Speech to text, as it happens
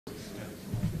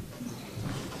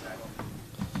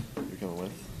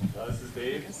This is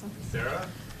Dave and Sarah,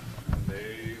 and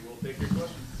they will take your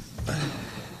questions.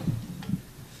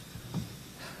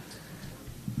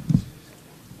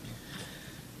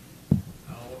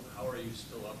 How are you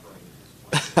still upright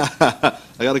at this point?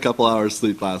 I got a couple hours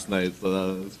sleep last night, so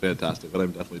that was fantastic, but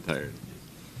I'm definitely tired.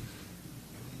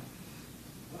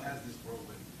 What has this whirlwind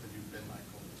for you been like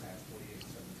over the past 48,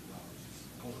 72 hours?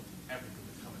 Just going everything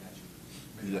that's coming at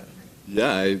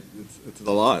you. It's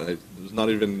a lot. There's not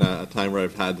even a time where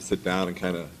I've had to sit down and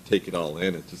kind of take it all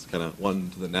in. It's just kind of one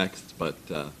to the next, but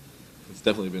it's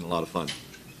definitely been a lot of fun.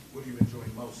 What do you enjoy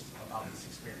most about this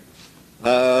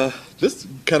experience? Just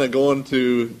kind of going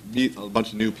to meet a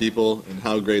bunch of new people and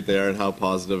how great they are and how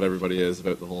positive everybody is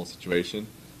about the whole situation.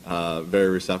 Very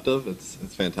receptive. It's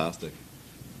fantastic.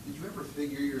 Did you ever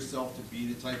figure yourself to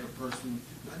be the type of person,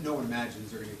 no one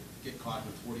imagines they're going to get caught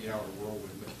in a 40-hour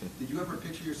whirlwind, but did you ever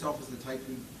picture yourself as the type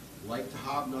who liked to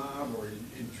hobnob or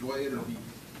enjoy it or be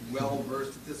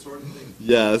well-versed at this sort of thing?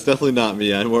 Yeah, it's definitely not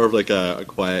me. I'm more of like a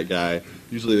quiet guy.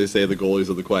 Usually they say the goalies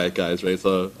are the quiet guys, right?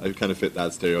 So I kind of fit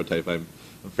that stereotype. I'm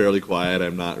fairly quiet.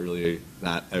 I'm not really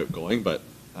that outgoing, but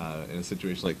in a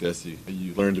situation like this,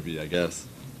 you learn to be, I guess.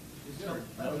 Is there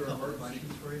another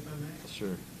questions for you, if I may?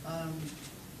 Sure.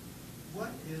 What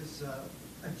is,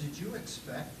 did you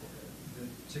expect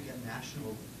to get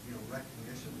national,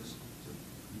 recognition to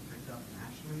be picked up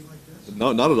nationally like this?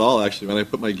 No, not at all, actually. When I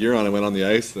put my gear on, I went on the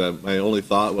ice. My only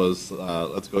thought was,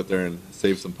 let's go out there and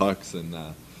save some pucks. And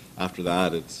after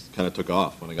that, it kind of took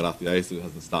off. When I got off the ice, it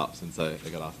hasn't stopped since I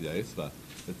got off the ice. But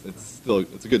it's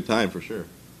a good time for sure.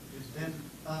 And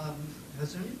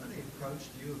has anybody approached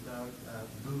you about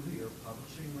movie or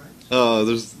publishing rights? Oh,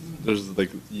 there's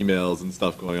like emails and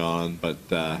stuff going on, but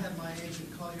I have my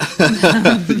agent call you.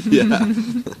 yeah.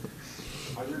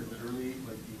 Are there literally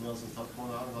like emails and stuff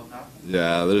going on about that?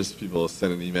 Yeah, there's people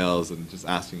sending emails and just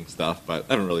asking stuff, but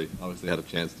I haven't really obviously had a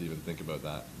chance to even think about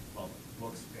that. Well,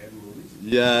 books and movies?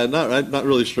 Yeah, not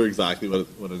really sure exactly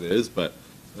what it is, but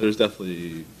there's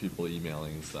definitely people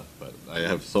emailing and stuff. But I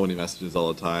have so many messages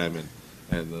all the time,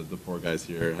 and the poor guys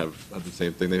here have the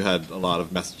same thing. They've had a lot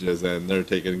of messages, and they're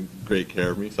taking great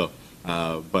care of me. So,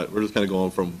 but we're just kind of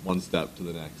going from one step to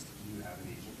the next. Do you have an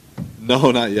agent?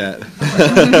 No, not yet.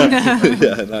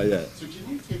 Yeah, not yet. So can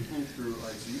you take me through,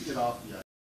 like, so you get off the ice?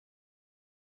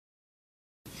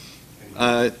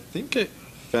 I think I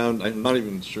found, I'm not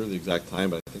even sure the exact time,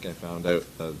 but I think I found out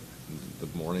the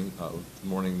morning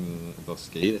of the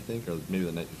skate, I think, or maybe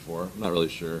the night before. I'm not really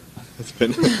sure. It's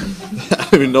been, I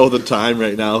don't even know the time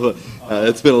right now, but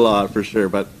it's been a lot for sure.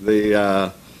 But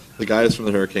the guys from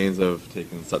the Hurricanes have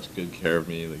taken such good care of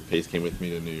me. Like, Pace came with me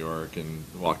to New York and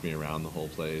walked me around the whole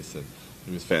place, and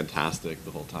it was fantastic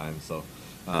the whole time. So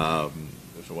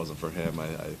if it wasn't for him, I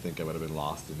think I would have been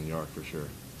lost in New York for sure.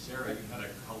 Sarah, you had a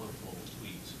colorful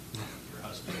tweet. Your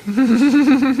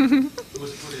husband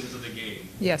was put into the game.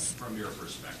 Yes. From your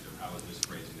perspective, how is this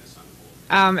craziness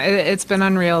unfolding? It's been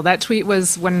unreal. That tweet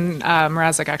was when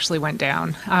Mrazek actually went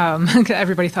down.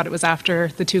 Everybody thought it was after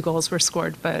the 2 goals were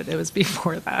scored, but it was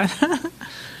before that.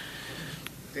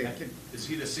 Is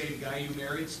he the same guy you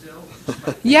married still?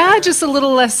 Yeah, just a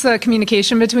little less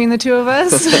communication between the two of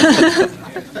us,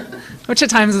 which at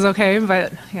times is okay,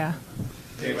 but yeah.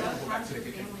 David? How has your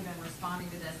family been responding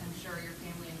to this? I'm sure your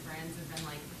family and friends have been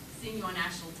like seeing you on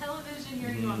national television,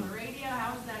 hearing you on the radio.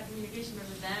 How has that communication been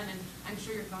with them? And I'm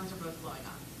sure your phones are both blowing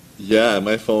up. Yeah,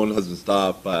 my phone hasn't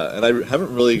stopped, and I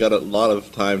haven't really got a lot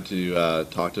of time to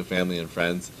talk to family and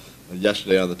friends.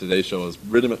 Yesterday on the Today Show was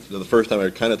really much the first time I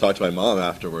kind of talked to my mom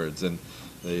afterwards, and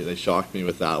they shocked me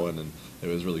with that one, and it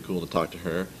was really cool to talk to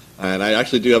her. And I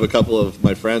actually do have a couple of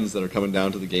my friends that are coming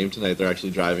down to the game tonight. They're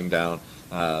actually driving down.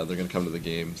 They're going to come to the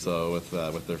game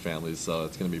with their families, so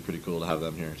it's going to be pretty cool to have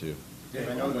them here too. Dave,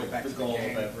 I know the goal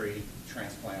of every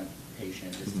transplant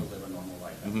patient is to live a normal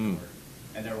life afterward.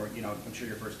 And there were, I'm sure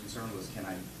your first concern was, can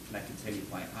I continue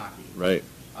playing hockey? Right.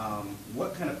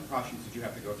 What kind of precautions did you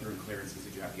have to go through and clearances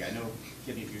did you have to get? I know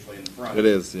kidney's usually in the front. It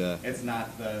is, yeah. It's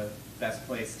not the best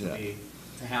place to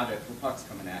have it for pucks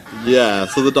coming at you. Yeah,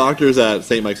 so the doctors at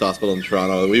St. Mike's Hospital in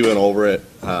Toronto, we went over it.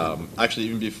 Actually,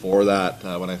 even before that,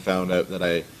 when I found out that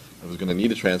I was going to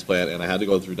need a transplant and I had to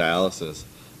go through dialysis,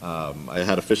 I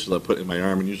had a fistula put in my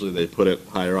arm, and usually they put it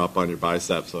higher up on your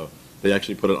bicep, so they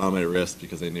actually put it on my wrist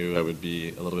because they knew I would be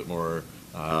a little bit more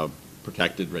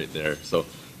protected right there. So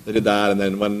they did that, and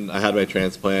then when I had my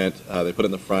transplant, they put it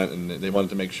in the front, and they wanted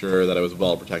to make sure that I was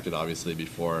well protected, obviously,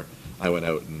 before I went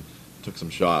out and took some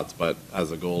shots. But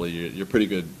as a goalie, you're pretty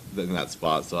good in that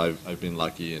spot, so I've been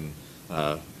lucky and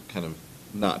kind of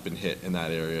not been hit in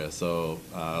that area. So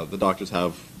the doctors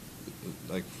have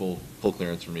like full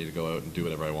clearance for me to go out and do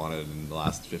whatever I wanted. In the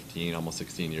last 15, almost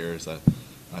 16 years, I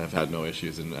have had no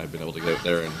issues, and I've been able to get out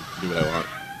there and do what I want.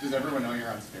 Does everyone know you're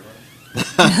on steroids?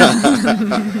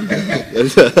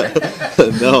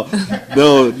 No,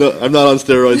 I'm not on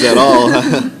steroids at all.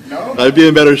 No? I'd be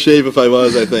in better shape if I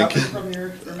was, I think. Nothing from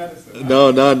your medicine?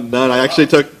 No, none. I actually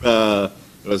took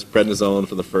it was prednisone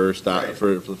for the first Right.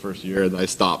 for the first year, and I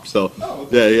stopped. So Oh,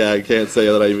 okay. yeah, I can't say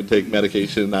that I even take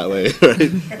medication that way.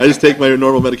 Right? I just take my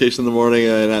normal medication in the morning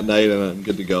and at night, and I'm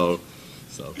good to go.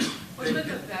 So. What's been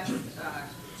the best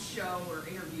show or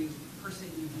interview person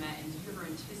you've met, and do you ever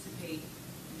anticipate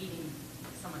meeting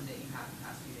someone that you have in the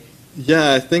past few days?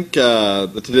 Yeah, I think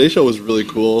the Today Show was really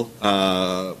cool.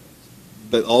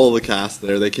 That all of the cast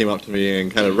there, they came up to me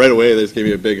and kind of right away they just gave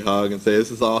me a big hug and say,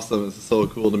 "This is awesome. This is so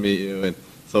cool to meet you." And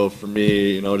so for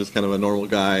me, just kind of a normal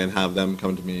guy, and have them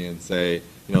come to me and say,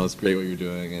 "It's great what you're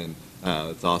doing, and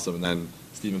it's awesome." And then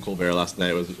Stephen Colbert last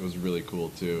night was really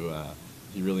cool too.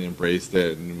 He really embraced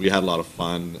it, and we had a lot of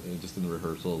fun just in the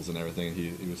rehearsals and everything.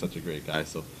 He was such a great guy.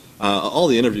 So all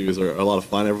the interviews are a lot of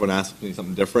fun. Everyone asks me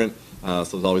something different, so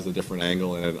there's always a different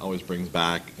angle, and it always brings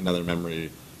back another memory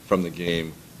from the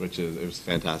game, it was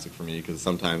fantastic for me, because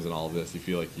sometimes in all of this you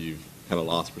feel like you've kind of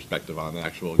lost perspective on the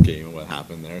actual game and what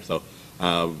happened there. So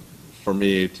for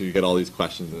me to get all these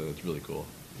questions, it's really cool.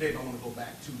 Dave, I want to go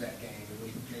back to that game, and when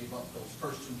you gave up those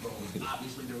first 2 goals,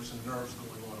 obviously there were some nerves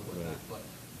going on and whatnot, Right. but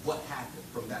what happened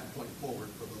from that point forward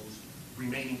for those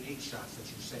remaining 8 shots that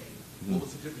you saved? What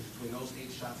was the difference between those 8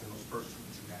 shots and those first 2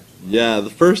 that you had to? Yeah, the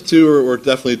first 2 were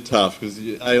definitely tough, because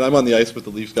I'm on the ice with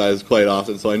the Leafs guys quite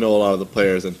often, so I know a lot of the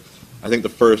players. And I think the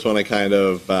first one I kind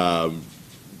of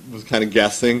was kind of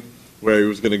guessing where he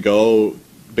was going to go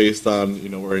based on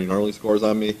where he normally scores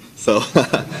on me. So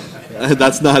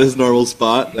that's not his normal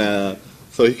spot.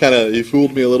 So he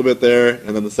fooled me a little bit there.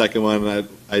 And then the second one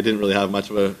I didn't really have much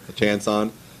of a chance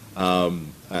on.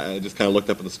 I just kind of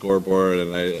looked up at the scoreboard,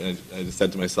 and I just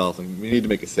said to myself, we need to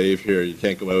make a save here. You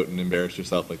can't go out and embarrass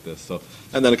yourself like this. So,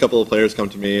 and then a couple of players come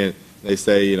to me and they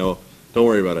say, don't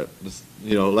worry about it. Just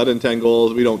let in 10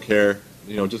 goals. We don't care.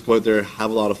 Just go out there, have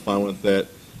a lot of fun with it.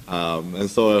 And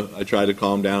so I tried to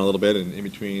calm down a little bit. And in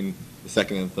between the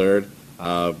second and third,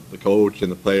 the coach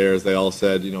and the players, they all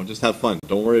said, just have fun.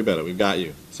 Don't worry about it. We've got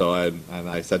you. So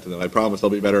I said to them, I promise I'll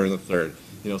be better in the third.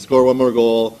 Score one more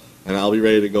goal, and I'll be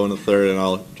ready to go in the third, and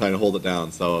I'll try to hold it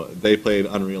down. So they played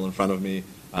unreal in front of me.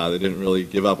 They didn't really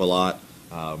give up a lot.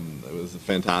 It was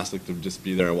fantastic to just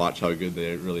be there and watch how good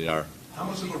they really are. How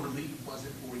much of a relief was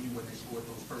it for you when they scored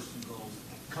those first 2 goals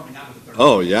coming out of the third?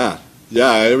 Oh, yeah.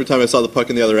 Yeah, every time I saw the puck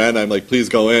in the other end, I'm like, please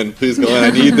go in, I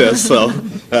need this. So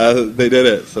they did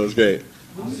it, so it was great.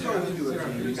 When you go into it,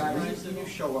 when you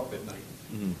show up at night,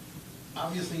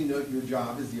 obviously your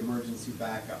job is the emergency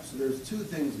backup. So there's 2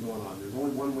 things going on. There's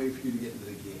only one way for you to get into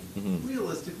the game.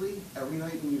 Realistically, every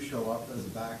night when you show up as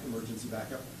a emergency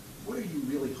backup, what are you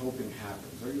really hoping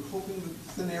happens? Are you hoping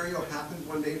the scenario happens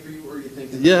one day for you, or are you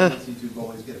thinking that these 2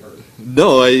 goalies get hurt?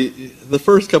 No, the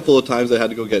first couple of times I had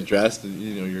to go get dressed,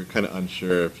 you're kind of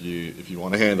unsure if you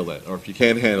want to handle it or if you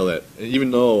can handle it. And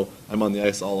even though I'm on the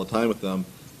ice all the time with them,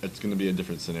 it's going to be a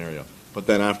different scenario. But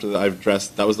then after I've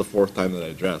dressed, that was the 4th time that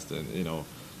I dressed, and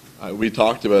we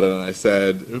talked about it, and I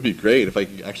said it would be great if I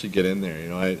could actually get in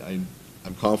there.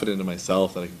 I'm confident in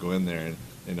myself that I could go in there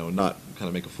and not kind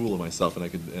of make a fool of myself, and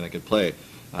I could play.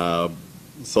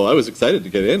 So I was excited to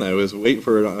get in. I was waiting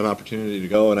for an opportunity to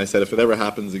go, and I said if it ever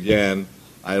happens again,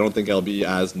 I don't think I'll be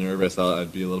as nervous.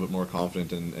 I'd be a little bit more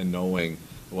confident in knowing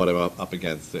what I'm up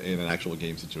against in an actual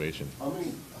game situation. How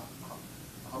many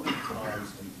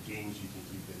times in games do you think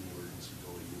you've been the emergency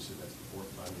goalie? You said that's the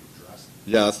 4th time you've dressed.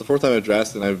 Yeah, that's the 4th time I've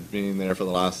dressed, and I've been there for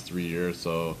the last 3 years.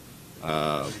 So.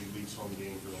 Leafs home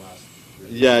game for the last 3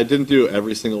 years. Yeah, I didn't do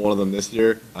every single one of them this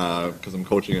year because I'm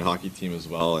coaching a hockey team as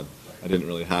well, and I didn't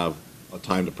really have a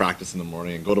time to practice in the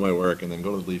morning and go to my work and then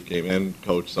go to the Leaf game and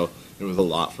coach. So it was a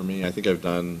lot for me. I think I've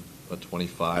done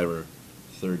 25 or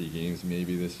 30 games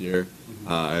maybe this year.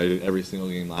 I did every single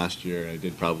game last year, and I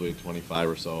did probably 25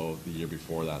 or so the year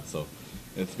before that. So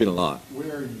it's been a lot.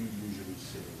 Where are you usually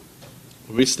sitting?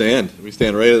 We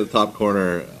stand right at the top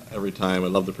corner every time. I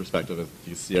love the perspective.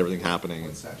 You see everything happening.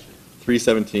 What section?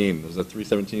 317. There's a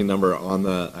 317 number on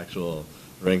the actual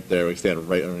rink there. We stand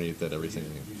right underneath it every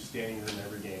single game. You standing in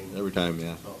every game? Every time,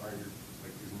 yeah. So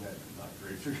isn't that not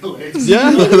great for your legs?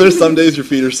 Yeah, there's some days your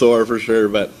feet are sore for sure,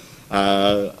 but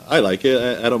I like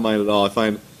it. I don't mind at all. I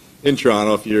find in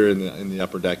Toronto, if you're in the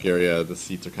upper deck area, the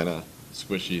seats are kind of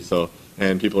squishy,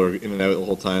 and people are in and out the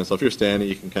whole time. So if you're standing,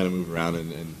 you can kind of move around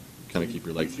and kind of keep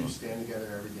your legs You going. stand together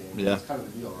every game. Yeah. That's kind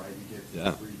of the deal, right? You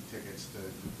get free tickets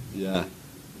to Yeah.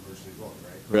 the virtually both,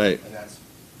 right? Right. And that's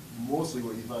mostly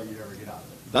what you thought you'd ever get out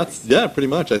of it. That's, yeah, pretty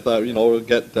much. I thought, we'll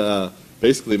get,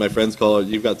 basically my friends call it,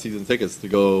 you've got season tickets to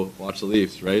go watch the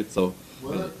Leafs, right? So.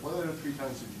 What other 3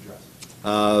 times did you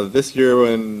dress? This year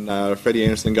when Freddie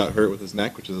Anderson got hurt with his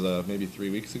neck, which is maybe 3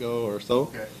 weeks ago or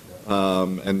so. Okay.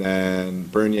 And then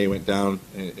Bernier went down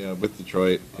with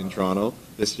Detroit in Toronto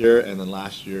this year, and then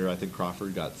last year I think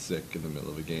Crawford got sick in the middle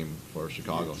of a game for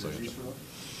Chicago. So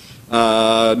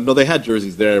no, they had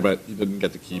jerseys there, but he didn't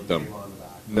get to keep them.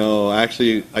 No,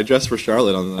 actually, I dressed for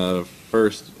Charlotte on the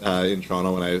first in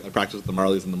Toronto when I practiced with the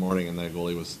Marlies in the morning, and the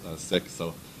goalie was sick,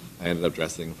 so I ended up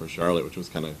dressing for Charlotte, which was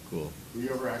kind of cool. Were you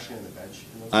ever actually on the bench?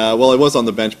 Well, I was on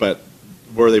the bench, but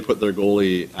where they put their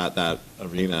goalie at that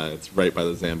arena, it's right by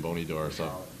the Zamboni door.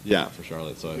 So yeah, for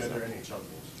Charlotte. So the other NHL games,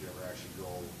 did you ever actually go?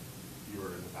 You were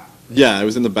in the back. Yeah, I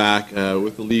was in the back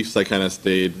with the Leafs. I kind of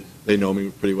stayed. They know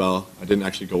me pretty well. I didn't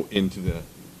actually go into the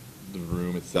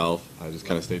room itself. I just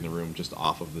kind of stayed in the room just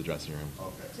off of the dressing room.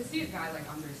 Okay. To see a guy like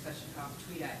Andrei Svechnikov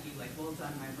tweet at you like, "Well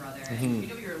done, my brother," and we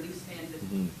know you're a Leafs fan.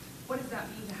 What does that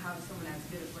mean to have someone as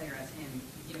good a player as him,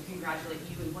 congratulate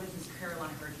you, and what does this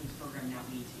Carolina Hurricanes program now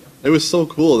mean to you? It was so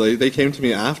cool. They came to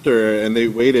me after, and they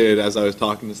waited as I was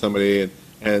talking to somebody,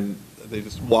 and they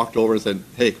just walked over and said,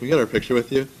 "Hey, can we get our picture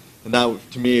with you?" And that,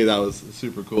 to me, that was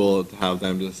super cool to have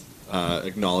them just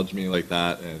acknowledge me like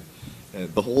that. And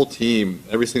the whole team,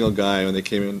 every single guy, when they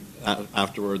came in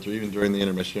afterwards, or even during the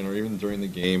intermission, or even during the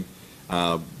game,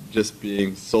 just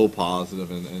being so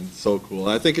positive and so cool.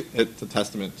 I think it's a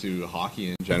testament to hockey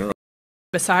in general.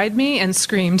 Beside me and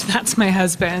screamed, "That's my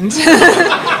husband."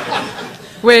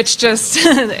 Which just,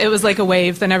 it was like a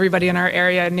wave. Then everybody in our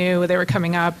area knew they were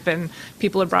coming up, and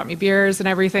people had brought me beers and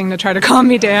everything to try to calm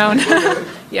me down.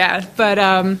 Yeah, but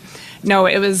no,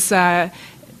 it was a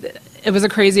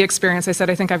crazy experience. I said,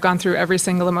 I think I've gone through every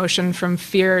single emotion from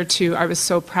fear to I was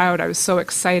so proud, I was so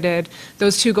excited.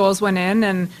 Those 2 goals went in,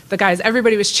 and the guys,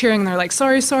 everybody was cheering. They're like,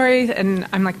 sorry, sorry. And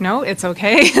I'm like, no, it's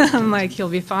okay. I'm like, you'll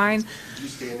be fine. Did you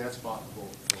stay in that spot?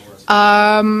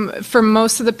 For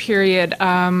most of the period,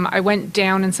 I went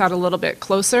down and sat a little bit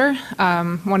closer.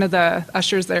 One of the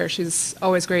ushers there, she's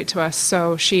always great to us,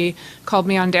 so she called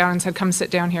me on down and said, "Come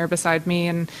sit down here beside me."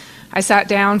 And I sat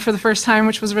down for the first time,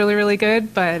 which was really, really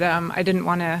good. But I didn't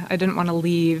want to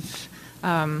leave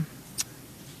for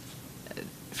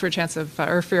a chance of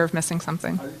or fear of missing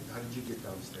something. How did you get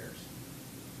downstairs?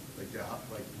 Like,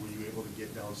 were you able to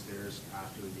get downstairs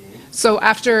after the game? So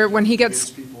after when he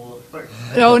gets.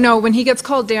 Oh no! When he gets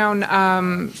called down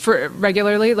for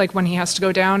regularly, like when he has to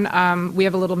go down, we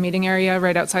have a little meeting area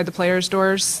right outside the players'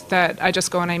 doors that I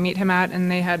just go and I meet him at, and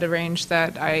they had arranged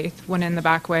that I went in the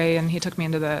back way, and he took me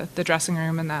into the dressing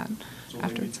room and that. So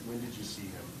afterwards. When did you see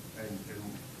him? And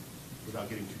without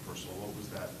getting too personal, what was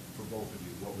that for both of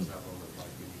you? What was that moment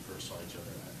like when you first saw each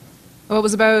other? Well, it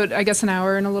was about, I guess, an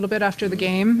hour and a little bit after the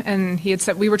game, and he had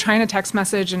said we were trying to text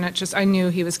message, and I knew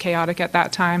he was chaotic at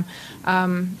that time.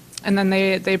 And then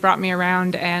they brought me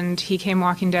around, and he came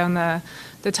walking down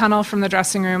the tunnel from the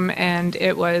dressing room, and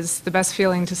it was the best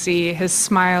feeling to see his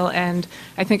smile, and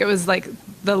I think it was like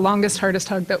the longest, hardest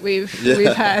hug that we've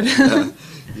had.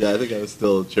 Yeah, I think I was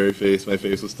still cherry-faced. My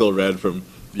face was still red from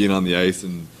being on the ice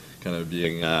and kind of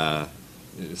being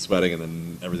sweating, and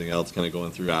then everything else kind of going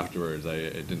through afterwards. I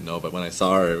didn't know, but when I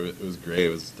saw her, it was great. It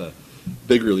was just a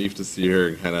big relief to see her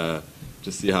and kind of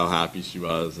just see how happy she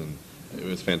was, and it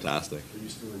was fantastic. Are you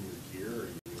still in your gear?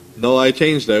 No, I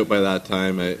changed out by that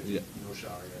time. No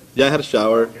shower yet? Yeah, I had a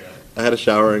shower. Okay. I had a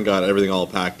shower and got everything all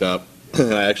packed up.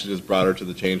 And I actually just brought her to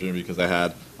the change room because I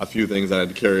had a few things that I had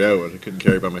to carry out which I couldn't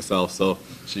carry by myself. So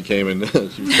she came and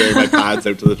she was carrying my pads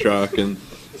out to the truck and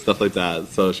stuff like that.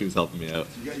 So she was helping me out.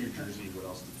 So you got your jersey. What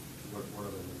else? What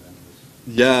other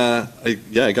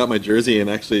mementos? I got my jersey, and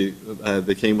actually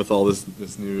they came with all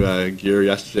this new gear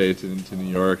yesterday to New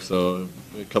York. So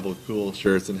a couple of cool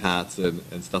shirts and hats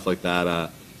and stuff like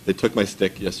that. They took my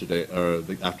stick yesterday, or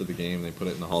after the game. They put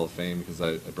it in the Hall of Fame because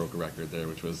I broke a record there,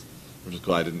 which was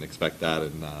cool. I didn't expect that,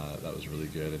 and that was really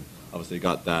good. And obviously,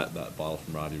 got that bottle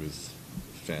from Roddy was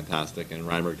fantastic. And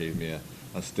Reimer gave me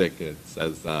a stick that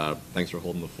says "Thanks for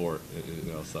holding the fort."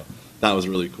 So that was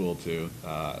really cool too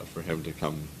for him to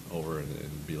come over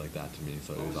and be like that to me.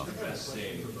 So it was awesome.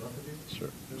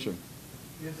 Sure.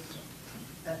 Yes.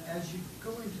 As you go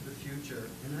into the future,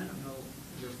 and I don't know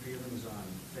your feelings on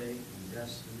fate and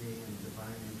destiny and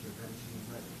divine intervention,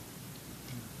 but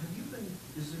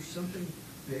is there something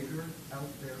bigger out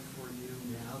there for you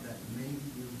now that maybe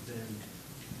you've been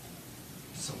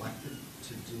selected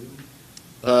to do?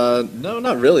 No,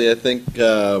 not really. I think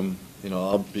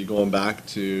I'll be going back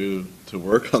to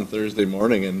work on Thursday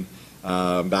morning, and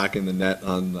back in the net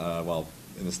on,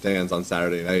 in the stands on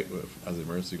Saturday night as an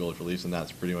emergency goalie for Leafs, and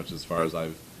that's pretty much as far as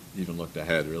I've even looked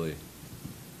ahead, really.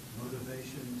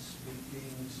 Motivation,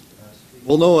 speaking.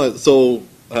 Well, no, so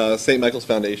St. Michael's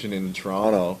Foundation in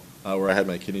Toronto, where I had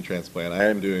my kidney transplant, I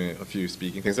am doing a few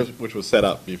speaking things, which was set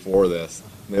up before this.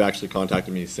 And they've actually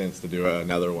contacted me since to do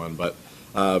another one, but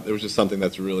it was just something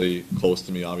that's really close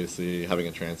to me, obviously, having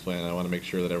a transplant. I want to make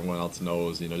sure that everyone else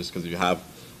knows, just because you have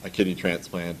a kidney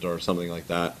transplant or something like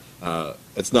that,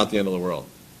 it's not the end of the world.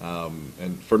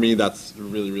 And for me, that's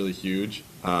really, really huge.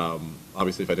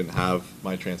 Obviously, if I didn't have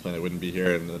my transplant, I wouldn't be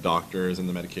here, and the doctors and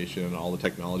the medication and all the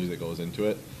technology that goes into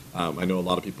it. I know a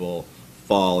lot of people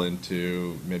fall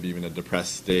into maybe even a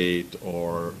depressed state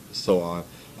or so on.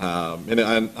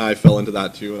 And I fell into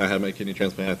that too, and I had my kidney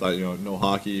transplant. I thought, no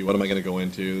hockey, what am I going to go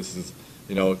into? This is,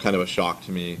 kind of a shock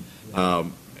to me.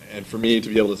 And for me to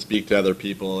be able to speak to other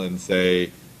people and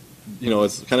say,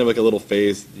 it's kind of like a little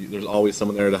phase. There's always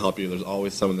someone there to help you. There's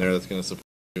always someone there that's going to support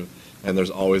you. And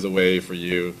there's always a way for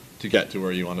you to get to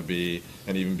where you want to be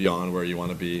and even beyond where you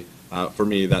want to be. For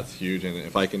me, that's huge. And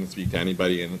if I can speak to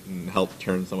anybody and help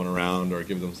turn someone around or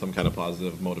give them some kind of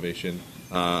positive motivation,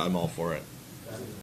 I'm all for it.